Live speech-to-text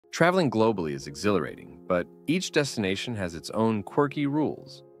Traveling globally is exhilarating, but each destination has its own quirky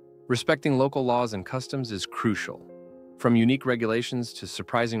rules. Respecting local laws and customs is crucial. From unique regulations to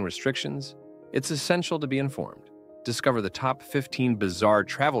surprising restrictions, it's essential to be informed. Discover the top 15 bizarre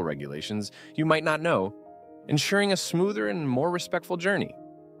travel regulations you might not know, ensuring a smoother and more respectful journey.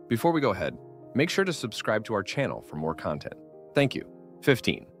 Before we go ahead, make sure to subscribe to our channel for more content. Thank you.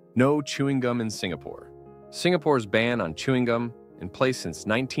 15. No chewing gum in Singapore. Singapore's ban on chewing gum, in place since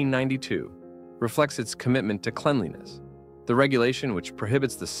 1992, reflects its commitment to cleanliness. The regulation, which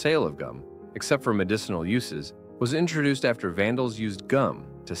prohibits the sale of gum, except for medicinal uses, was introduced after vandals used gum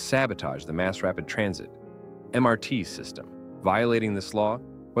to sabotage the mass rapid transit (MRT) system. Violating this law,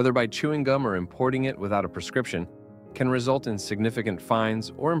 whether by chewing gum or importing it without a prescription, can result in significant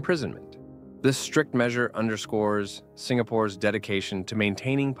fines or imprisonment. This strict measure underscores Singapore's dedication to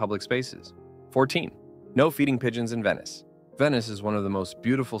maintaining public spaces. 14. No feeding pigeons in Venice. Venice is one of the most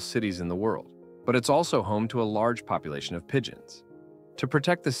beautiful cities in the world, but it's also home to a large population of pigeons. To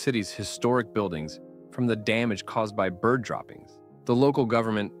protect the city's historic buildings from the damage caused by bird droppings, the local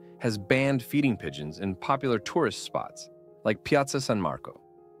government has banned feeding pigeons in popular tourist spots like Piazza San Marco.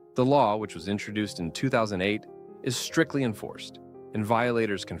 The law, which was introduced in 2008, is strictly enforced, and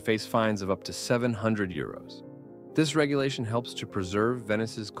violators can face fines of up to €700. This regulation helps to preserve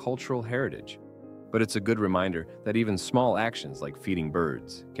Venice's cultural heritage, but it's a good reminder that even small actions like feeding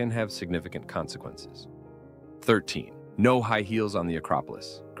birds can have significant consequences. 13. No high heels on the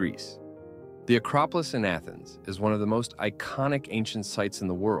Acropolis, Greece. The Acropolis in Athens is one of the most iconic ancient sites in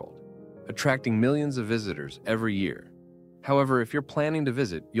the world, attracting millions of visitors every year. However, if you're planning to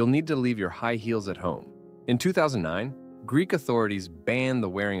visit, you'll need to leave your high heels at home. In 2009, Greek authorities banned the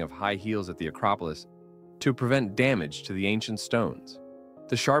wearing of high heels at the Acropolis to prevent damage to the ancient stones.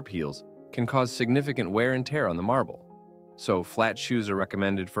 The sharp heels can cause significant wear and tear on the marble, so flat shoes are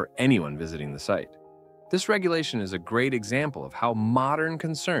recommended for anyone visiting the site. This regulation is a great example of how modern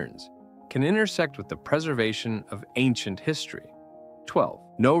concerns can intersect with the preservation of ancient history. 12.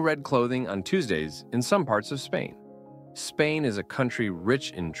 No red clothing on Tuesdays in some parts of Spain. Spain is a country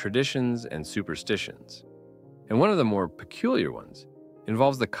rich in traditions and superstitions, and one of the more peculiar ones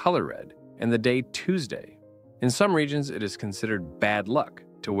involves the color red and the day Tuesday. In some regions, it is considered bad luck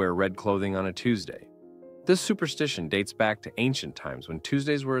to wear red clothing on a Tuesday. This superstition dates back to ancient times when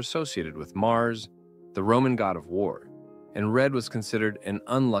Tuesdays were associated with Mars, the Roman god of war, and red was considered an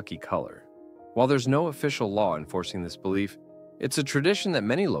unlucky color. While there's no official law enforcing this belief, it's a tradition that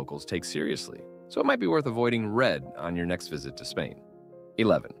many locals take seriously, so it might be worth avoiding red on your next visit to Spain.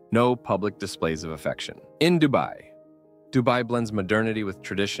 11. No public displays of affection. In Dubai. Dubai blends modernity with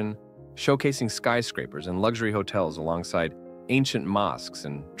tradition, showcasing skyscrapers and luxury hotels alongside ancient mosques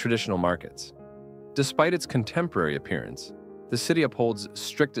and traditional markets. Despite its contemporary appearance, the city upholds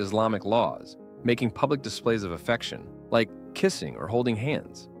strict Islamic laws, making public displays of affection, like kissing or holding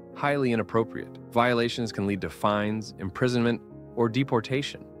hands, highly inappropriate. Violations can lead to fines, imprisonment, or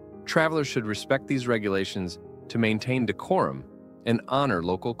deportation. Travelers should respect these regulations to maintain decorum and honor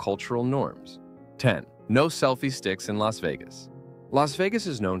local cultural norms. 10. No selfie sticks in Las Vegas. Las Vegas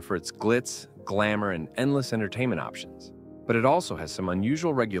is known for its glitz, glamour, and endless entertainment options, but it also has some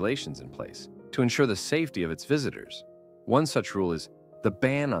unusual regulations in place to ensure the safety of its visitors. One such rule is the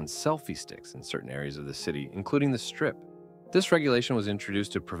ban on selfie sticks in certain areas of the city, including the Strip. This regulation was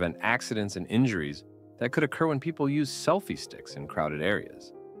introduced to prevent accidents and injuries that could occur when people use selfie sticks in crowded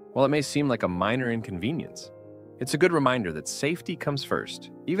areas. While it may seem like a minor inconvenience, it's a good reminder that safety comes first,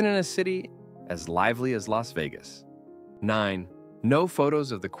 even in a city as lively as Las Vegas. 9. No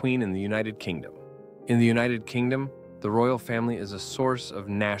photos of the Queen in the United Kingdom. In the United Kingdom, the royal family is a source of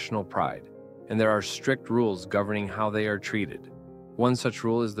national pride, and there are strict rules governing how they are treated. One such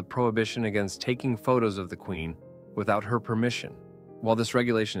rule is the prohibition against taking photos of the Queen without her permission. While this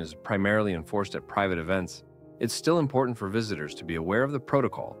regulation is primarily enforced at private events, it's still important for visitors to be aware of the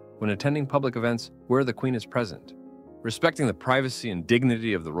protocol when attending public events where the Queen is present. Respecting the privacy and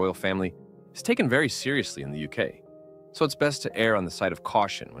dignity of the royal family is taken very seriously in the UK, so it's best to err on the side of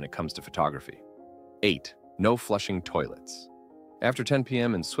caution when it comes to photography. 8. No flushing toilets. After 10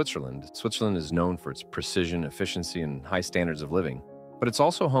 p.m. in Switzerland is known for its precision, efficiency, and high standards of living, but it's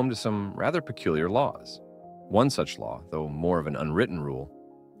also home to some rather peculiar laws. One such law, though more of an unwritten rule,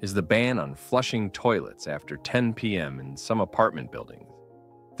 is the ban on flushing toilets after 10 p.m. in some apartment buildings.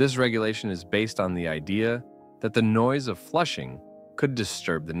 This regulation is based on the idea that the noise of flushing could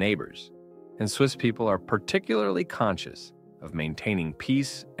disturb the neighbors, and Swiss people are particularly conscious of maintaining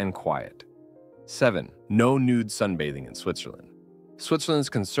peace and quiet. 7. No nude sunbathing in Switzerland. Switzerland's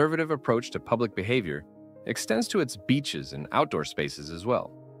conservative approach to public behavior extends to its beaches and outdoor spaces as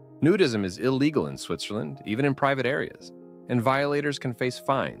well. Nudism is illegal in Switzerland, even in private areas, and violators can face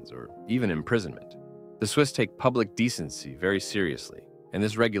fines or even imprisonment. The Swiss take public decency very seriously, and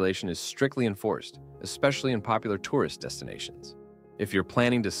this regulation is strictly enforced, especially in popular tourist destinations. If you're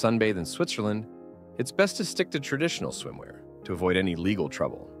planning to sunbathe in Switzerland, it's best to stick to traditional swimwear to avoid any legal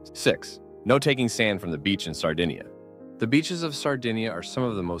trouble. 6. No taking sand from the beach in Sardinia. The beaches of Sardinia are some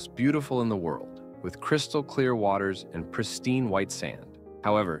of the most beautiful in the world, with crystal clear waters and pristine white sand.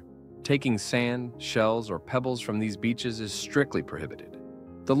 However, taking sand, shells, or pebbles from these beaches is strictly prohibited.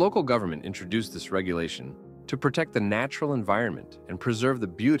 The local government introduced this regulation to protect the natural environment and preserve the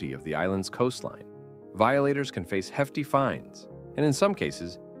beauty of the island's coastline. Violators can face hefty fines, and in some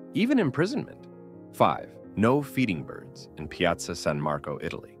cases, even imprisonment. 5. No feeding birds in Piazza San Marco,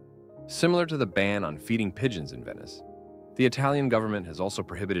 Italy. Similar to the ban on feeding pigeons in Venice, the Italian government has also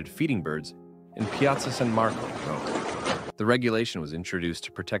prohibited feeding birds in Piazza San Marco, Rome. The regulation was introduced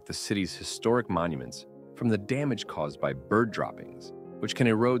to protect the city's historic monuments from the damage caused by bird droppings, which can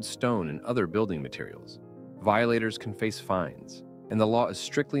erode stone and other building materials. Violators can face fines, and the law is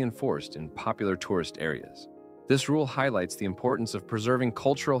strictly enforced in popular tourist areas. This rule highlights the importance of preserving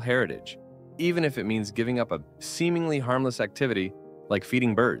cultural heritage, even if it means giving up a seemingly harmless activity like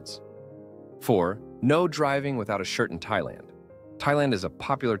feeding birds. 4. No driving without a shirt in Thailand. Thailand is a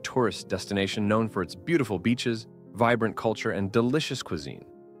popular tourist destination known for its beautiful beaches, vibrant culture, and delicious cuisine.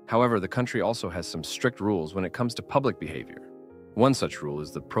 However, the country also has some strict rules when it comes to public behavior. One such rule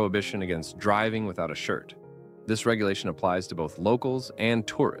is the prohibition against driving without a shirt. This regulation applies to both locals and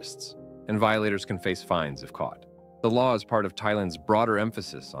tourists, and violators can face fines if caught. The law is part of Thailand's broader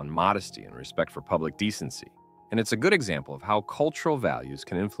emphasis on modesty and respect for public decency, and it's a good example of how cultural values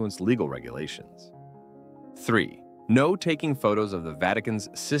can influence legal regulations. 3. No taking photos of the Vatican's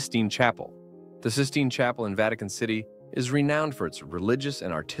Sistine Chapel. The Sistine Chapel in Vatican City is renowned for its religious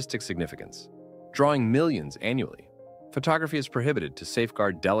and artistic significance, drawing millions annually. Photography is prohibited to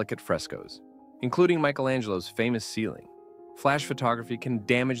safeguard delicate frescoes, including Michelangelo's famous ceiling. Flash photography can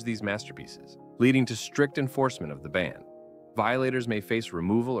damage these masterpieces, leading to strict enforcement of the ban. Violators may face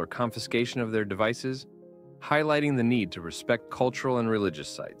removal or confiscation of their devices, highlighting the need to respect cultural and religious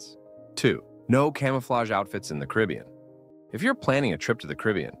sites. 2. No camouflage outfits in the Caribbean. If you're planning a trip to the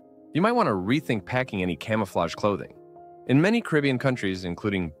Caribbean, you might want to rethink packing any camouflage clothing. In many Caribbean countries,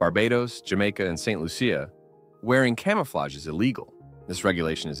 including Barbados, Jamaica, and St. Lucia, wearing camouflage is illegal. This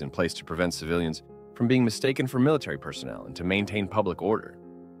regulation is in place to prevent civilians from being mistaken for military personnel and to maintain public order.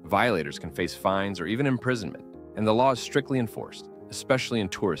 Violators can face fines or even imprisonment, and the law is strictly enforced, especially in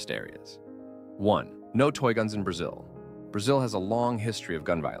tourist areas. 1. No toy guns in Brazil. Brazil has a long history of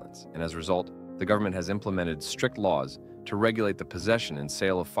gun violence, and as a result, the government has implemented strict laws to regulate the possession and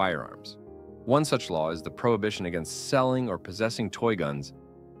sale of firearms. One such law is the prohibition against selling or possessing toy guns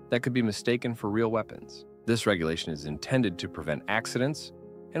that could be mistaken for real weapons. This regulation is intended to prevent accidents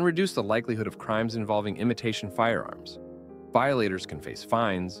and reduce the likelihood of crimes involving imitation firearms. Violators can face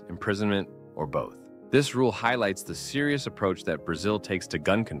fines, imprisonment, or both. This rule highlights the serious approach that Brazil takes to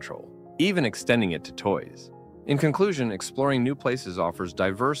gun control, even extending it to toys. In conclusion, exploring new places offers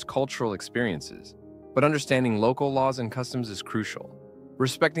diverse cultural experiences, but understanding local laws and customs is crucial.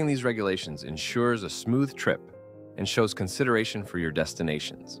 Respecting these regulations ensures a smooth trip and shows consideration for your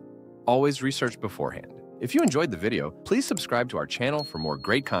destinations. Always research beforehand. If you enjoyed the video, please subscribe to our channel for more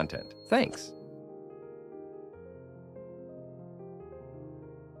great content. Thanks!